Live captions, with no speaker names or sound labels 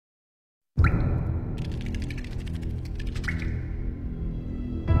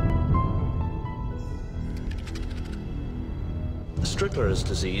Strickler's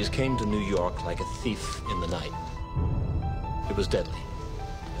disease came to New York like a thief in the night. It was deadly,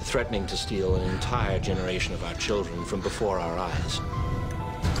 threatening to steal an entire generation of our children from before our eyes.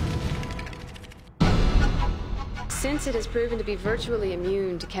 Since it has proven to be virtually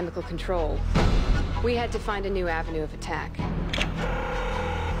immune to chemical control, we had to find a new avenue of attack.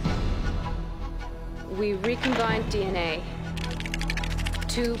 We recombined DNA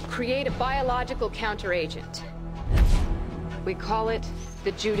to create a biological counteragent. We call it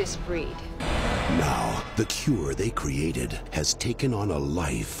the Judas breed. Now, the cure they created has taken on a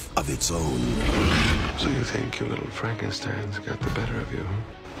life of its own. So you think your little Frankensteins got the better of you?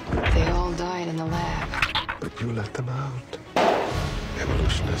 They all died in the lab. But you let them out.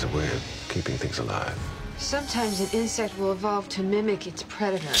 Evolution is a way of keeping things alive. Sometimes an insect will evolve to mimic its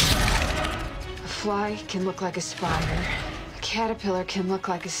predator. A fly can look like a spider. A caterpillar can look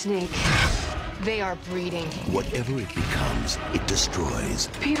like a snake. They are breeding. Whatever it becomes, it destroys.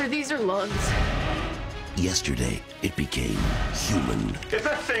 Peter, these are lungs. Yesterday, it became human. If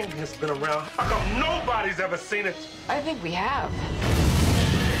that thing has been around, how come nobody's ever seen it? I think we have.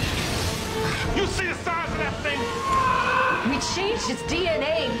 You see the size of that thing? We changed its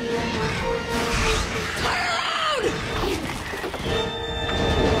DNA.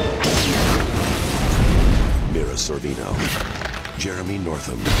 Mira Sorvino, Jeremy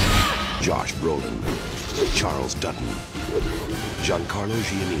Northam, Josh Brolin, Charles Dutton, Giancarlo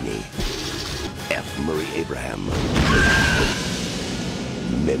Giannini, F. Murray Abraham.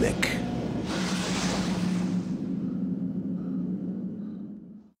 Mimic.